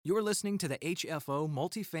You're listening to the HFO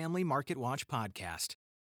Multifamily Marketwatch podcast.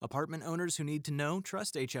 Apartment owners who need to know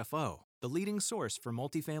trust HFO, the leading source for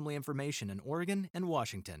multifamily information in Oregon and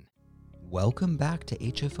Washington. Welcome back to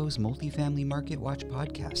HFO's Multifamily Marketwatch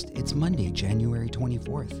podcast. It's Monday, January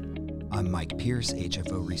 24th. I'm Mike Pierce,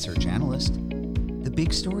 HFO research analyst. The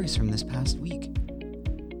big stories from this past week.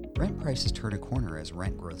 Rent prices turn a corner as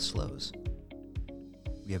rent growth slows.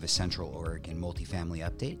 We have a Central Oregon multifamily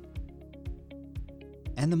update.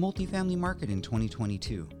 And the multifamily market in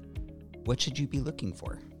 2022. What should you be looking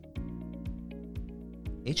for?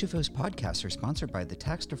 HFO's podcasts are sponsored by the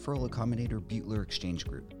tax deferral accommodator Butler Exchange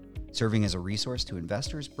Group, serving as a resource to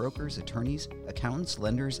investors, brokers, attorneys, accountants,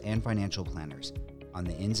 lenders, and financial planners on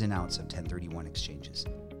the ins and outs of 1031 exchanges.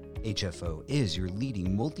 HFO is your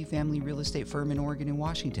leading multifamily real estate firm in Oregon and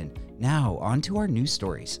Washington. Now, on to our news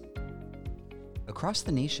stories. Across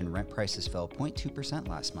the nation, rent prices fell 0.2%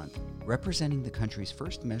 last month, representing the country's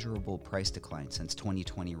first measurable price decline since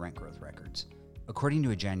 2020 rent growth records, according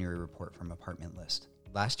to a January report from Apartment List.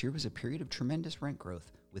 Last year was a period of tremendous rent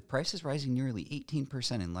growth, with prices rising nearly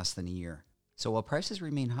 18% in less than a year. So while prices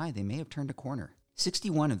remain high, they may have turned a corner.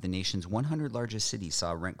 61 of the nation's 100 largest cities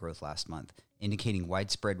saw rent growth last month, indicating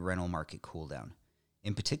widespread rental market cooldown.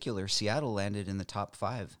 In particular, Seattle landed in the top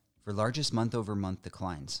 5 for largest month-over-month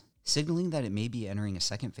declines, signaling that it may be entering a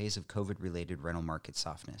second phase of COVID-related rental market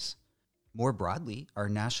softness. More broadly, our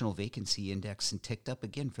national vacancy index ticked up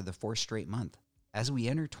again for the 4th straight month, as we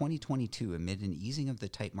enter 2022 amid an easing of the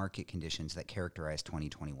tight market conditions that characterized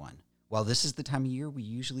 2021. While this is the time of year we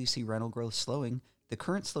usually see rental growth slowing, the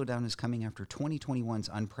current slowdown is coming after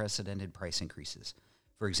 2021's unprecedented price increases.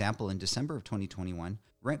 For example, in December of 2021,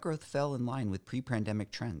 rent growth fell in line with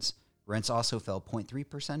pre-pandemic trends. Rents also fell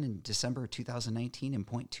 0.3% in December 2019 and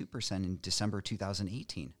 0.2% in December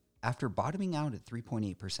 2018. After bottoming out at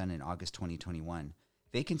 3.8% in August 2021,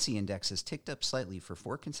 vacancy index has ticked up slightly for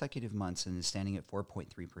 4 consecutive months and is standing at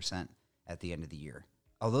 4.3% at the end of the year.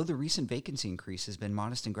 Although the recent vacancy increase has been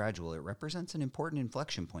modest and gradual, it represents an important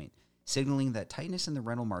inflection point, signaling that tightness in the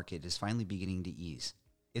rental market is finally beginning to ease.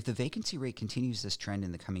 If the vacancy rate continues this trend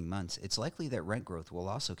in the coming months, it's likely that rent growth will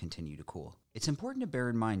also continue to cool. It's important to bear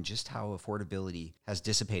in mind just how affordability has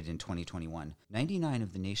dissipated in 2021. 99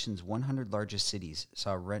 of the nation's 100 largest cities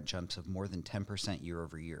saw rent jumps of more than 10% year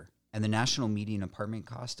over year, and the national median apartment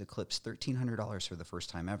cost eclipsed $1,300 for the first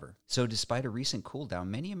time ever. So despite a recent cool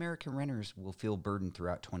down, many American renters will feel burdened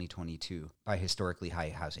throughout 2022 by historically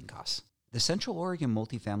high housing costs. The Central Oregon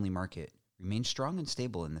multifamily market remains strong and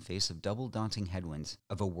stable in the face of double daunting headwinds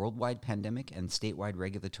of a worldwide pandemic and statewide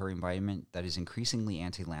regulatory environment that is increasingly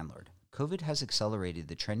anti-landlord. COVID has accelerated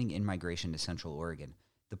the trending in-migration to Central Oregon.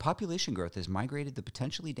 The population growth has migrated the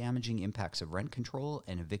potentially damaging impacts of rent control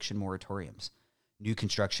and eviction moratoriums. New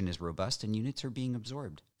construction is robust and units are being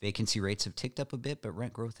absorbed. Vacancy rates have ticked up a bit, but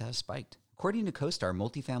rent growth has spiked. According to CoStar,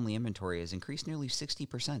 multifamily inventory has increased nearly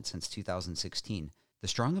 60% since 2016. The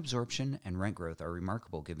strong absorption and rent growth are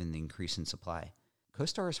remarkable given the increase in supply.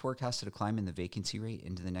 CoStar has forecasted a climb in the vacancy rate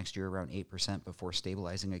into the next year around 8% before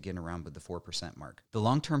stabilizing again around the 4% mark. The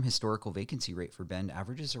long-term historical vacancy rate for Bend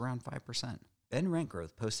averages around 5%. Bend rent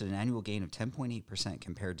growth posted an annual gain of 10.8%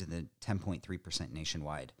 compared to the 10.3%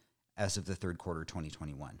 nationwide as of the third quarter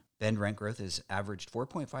 2021. Bend rent growth has averaged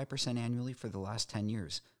 4.5% annually for the last 10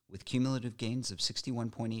 years, with cumulative gains of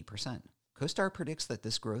 61.8%. CoStar predicts that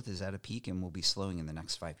this growth is at a peak and will be slowing in the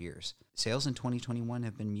next 5 years. Sales in 2021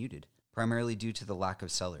 have been muted, primarily due to the lack of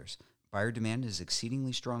sellers. Buyer demand is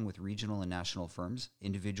exceedingly strong with regional and national firms,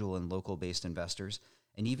 individual and local-based investors,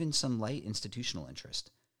 and even some light institutional interest.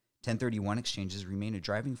 1031 exchanges remain a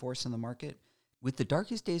driving force in the market. With the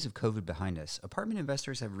darkest days of COVID behind us, apartment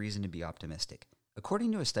investors have reason to be optimistic.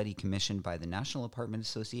 According to a study commissioned by the National Apartment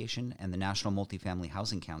Association and the National Multifamily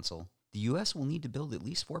Housing Council, the U.S. will need to build at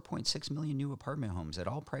least 4.6 million new apartment homes at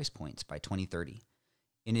all price points by 2030.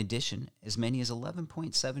 In addition, as many as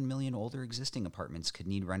 11.7 million older existing apartments could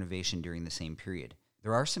need renovation during the same period.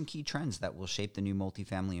 There are some key trends that will shape the new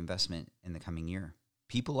multifamily investment in the coming year.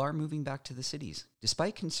 People are moving back to the cities.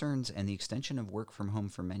 Despite concerns and the extension of work from home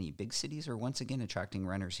for many, big cities are once again attracting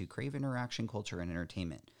renters who crave interaction, culture, and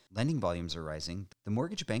entertainment. Lending volumes are rising. The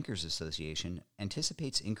Mortgage Bankers Association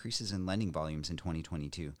anticipates increases in lending volumes in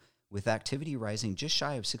 2022, with activity rising just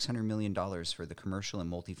shy of $600 million for the commercial and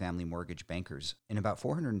multifamily mortgage bankers and about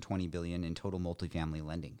 $420 billion in total multifamily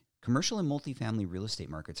lending. Commercial and multifamily real estate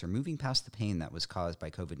markets are moving past the pain that was caused by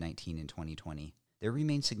COVID-19 in 2020. There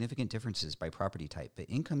remain significant differences by property type, but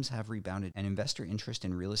incomes have rebounded and investor interest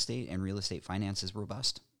in real estate and real estate finance is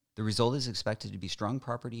robust. The result is expected to be strong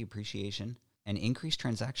property appreciation and increased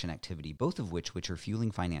transaction activity, both of which are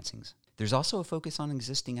fueling financings. There's also a focus on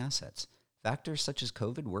existing assets. Factors such as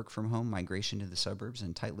COVID, work from home, migration to the suburbs,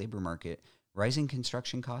 and tight labor market, rising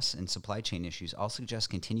construction costs, and supply chain issues all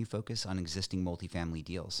suggest continued focus on existing multifamily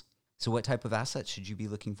deals. So what type of assets should you be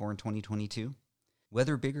looking for in 2022?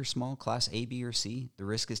 Whether big or small, Class A, B, or C, the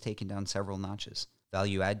risk is taken down several notches.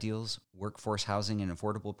 Value-add deals, workforce housing, and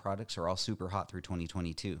affordable products are all super hot through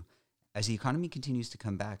 2022. As the economy continues to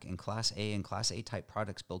come back and Class A and Class A type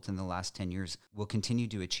products built in the last 10 years will continue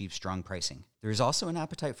to achieve strong pricing. There is also an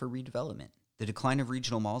appetite for redevelopment. The decline of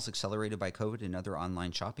regional malls accelerated by COVID and other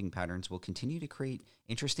online shopping patterns will continue to create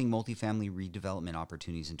interesting multifamily redevelopment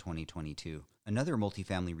opportunities in 2022. Another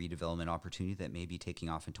multifamily redevelopment opportunity that may be taking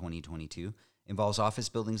off in 2022 involves office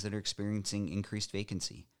buildings that are experiencing increased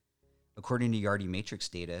vacancy. According to Yardi Matrix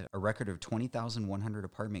data, a record of 20,100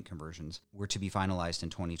 apartment conversions were to be finalized in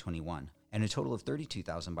 2021, and a total of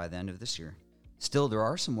 32,000 by the end of this year. Still, there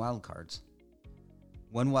are some wildcards.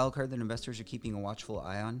 One wildcard that investors are keeping a watchful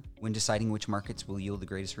eye on when deciding which markets will yield the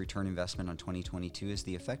greatest return investment on 2022 is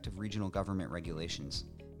the effect of regional government regulations.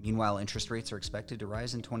 Meanwhile, interest rates are expected to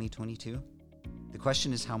rise in 2022. The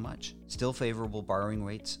question is how much? Still favorable borrowing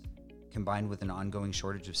rates, combined with an ongoing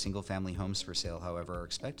shortage of single-family homes for sale, however, are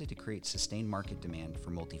expected to create sustained market demand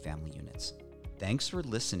for multifamily units. Thanks for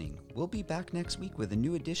listening. We'll be back next week with a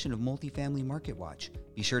new edition of Multifamily Marketwatch.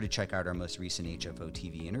 Be sure to check out our most recent HFO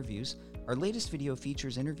TV interviews. Our latest video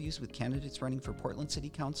features interviews with candidates running for Portland City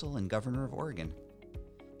Council and Governor of Oregon.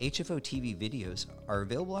 HFO TV videos are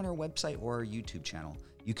available on our website or our YouTube channel.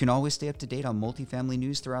 You can always stay up to date on multifamily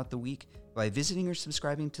news throughout the week by visiting or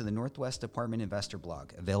subscribing to the Northwest Apartment Investor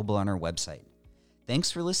blog, available on our website.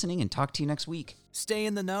 Thanks for listening and talk to you next week. Stay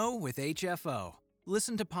in the know with HFO.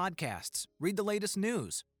 Listen to podcasts, read the latest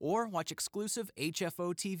news, or watch exclusive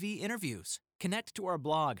HFO TV interviews. Connect to our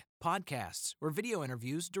blog, podcasts, or video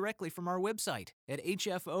interviews directly from our website at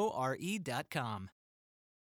hfore.com.